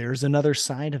 There's another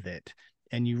side of it.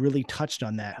 And you really touched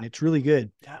on that. And it's really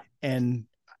good. Yeah. And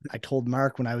I told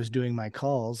Mark when I was doing my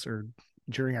calls, or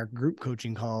during our group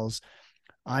coaching calls,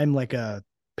 I'm like a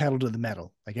pedal to the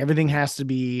metal. Like everything has to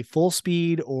be full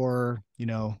speed, or,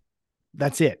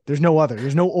 that's it. There's no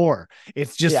or.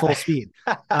 It's just full speed.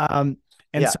 And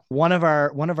so one of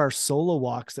our solo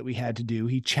walks that we had to do,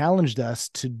 he challenged us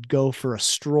to go for a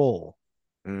stroll.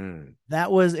 That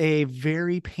was a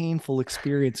very painful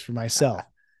experience for myself,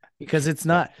 because it's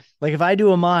not like, if I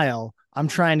do a mile, I'm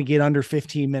trying to get under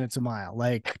 15 minutes a mile,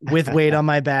 like with weight on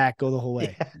my back, go the whole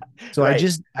way. So right.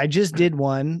 I just did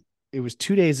one. It was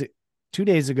 2 days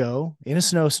ago in a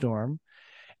snowstorm.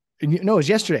 No, it was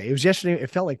yesterday.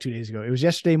 It felt like 2 days ago. It was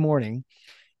yesterday morning.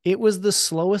 It was the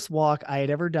slowest walk I had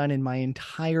ever done in my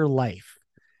entire life.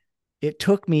 It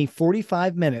took me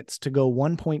 45 minutes to go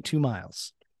 1.2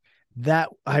 miles. That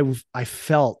I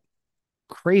felt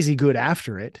crazy good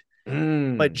after it.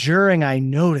 But during, I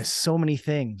noticed so many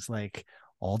things, like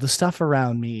all the stuff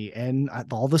around me and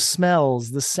all the smells,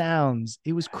 the sounds.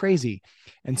 It was crazy.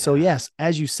 And so, yes,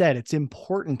 as you said, it's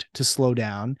important to slow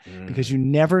down, because you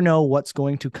never know what's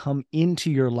going to come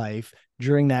into your life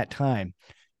during that time.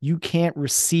 You can't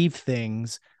receive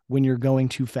things when you're going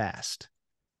too fast.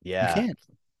 Yeah. You can't.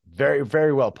 Very,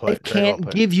 very well put. It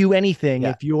can't give you anything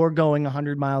if you're going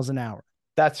 100 miles an hour.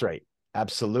 That's right.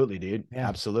 Absolutely, dude. Yeah.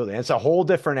 Absolutely. And it's a whole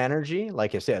different energy.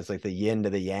 Like I said, it's like the yin to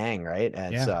the yang, right?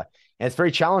 And it's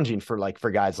very challenging for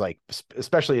guys like,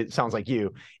 especially it sounds like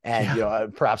you,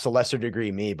 and perhaps a lesser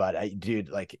degree me, but dude,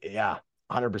 like,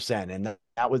 100%. And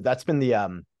that's been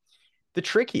the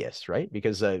trickiest, right?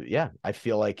 Because I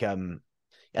feel like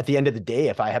at the end of the day,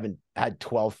 if I haven't had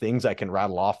 12 things I can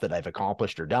rattle off that I've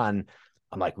accomplished or done,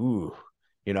 I'm like, ooh,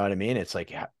 you know what I mean? It's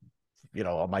like,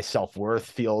 my self-worth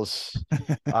feels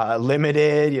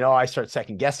limited. I start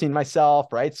second guessing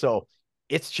myself. Right. So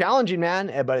it's challenging,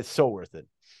 man, but it's so worth it.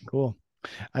 Cool.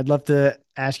 I'd love to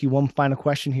ask you one final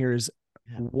question here is,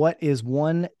 what is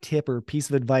one tip or piece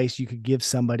of advice you could give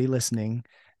somebody listening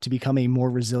to become a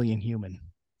more resilient human?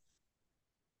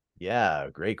 Yeah.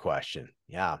 Great question.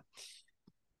 Yeah.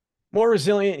 More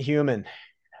resilient human.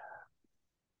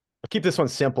 I'll keep this one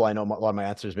simple. I know a lot of my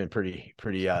answer has been pretty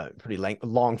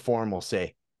long form. We'll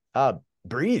say,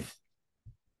 breathe,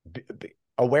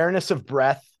 awareness of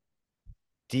breath,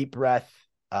 deep breath,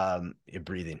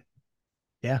 breathing.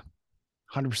 Yeah.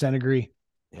 100% agree.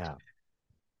 Yeah.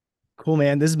 Cool,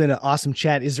 man. This has been an awesome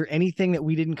chat. Is there anything that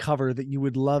we didn't cover that you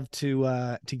would love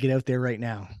to get out there right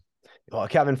now? Well,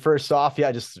 Kevin, first off,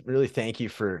 just really thank you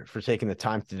for taking the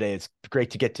time today. It's great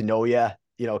to get to know you.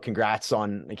 Congrats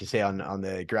on, like you say, on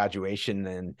the graduation,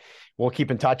 and we'll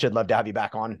keep in touch. I'd love to have you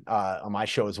back on my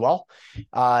show as well.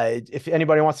 If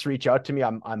anybody wants to reach out to me,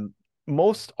 I'm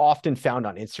most often found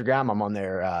on Instagram. I'm on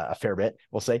there a fair bit,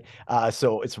 we'll say.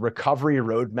 So it's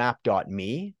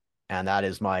recoveryroadmap.me, and that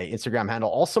is my Instagram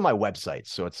handle. Also my website.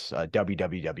 So it's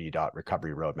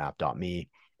www.recoveryroadmap.me.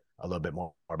 A little bit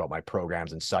more about my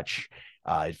programs and such.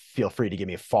 Feel free to give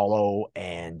me a follow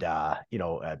and,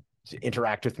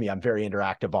 interact with me. I'm very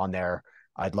interactive on there.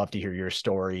 I'd love to hear your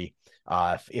story.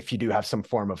 If you do have some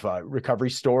form of recovery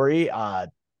story, I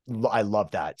love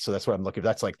that. So that's what I'm looking for.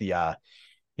 That's like the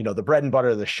bread and butter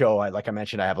of the show. Like I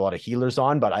mentioned, I have a lot of healers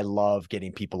on, but I love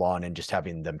getting people on and just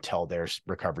having them tell their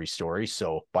recovery story.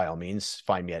 So by all means,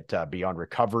 find me at Beyond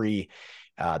Recovery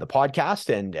the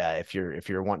podcast. And if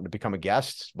you're wanting to become a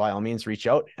guest, by all means, reach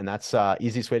out. And that's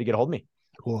easiest way to get a hold of me.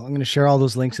 Cool. I'm going to share all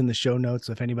those links in the show notes.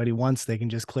 So if anybody wants, they can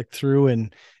just click through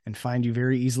and find you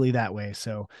very easily that way.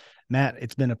 So Matt,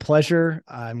 it's been a pleasure.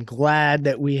 I'm glad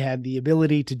that we had the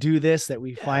ability to do this, that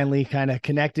we finally kind of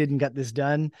connected and got this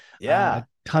done. Yeah.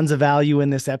 Tons of value in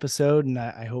this episode, and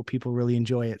I hope people really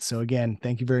enjoy it. So again,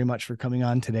 thank you very much for coming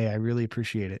on today. I really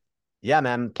appreciate it. Yeah,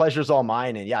 man. Pleasure's all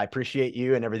mine. And yeah, I appreciate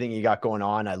you and everything you got going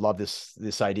on. I love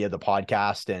this idea of the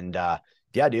podcast. And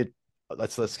yeah, dude,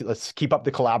 let's keep up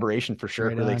the collaboration for sure.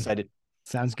 Right really on. excited.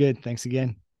 Sounds good. Thanks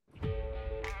again.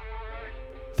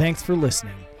 Thanks for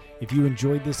listening. If you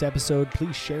enjoyed this episode,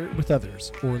 please share it with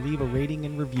others or leave a rating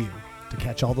and review. To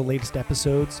catch all the latest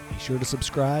episodes, be sure to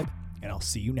subscribe, and I'll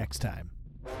see you next time.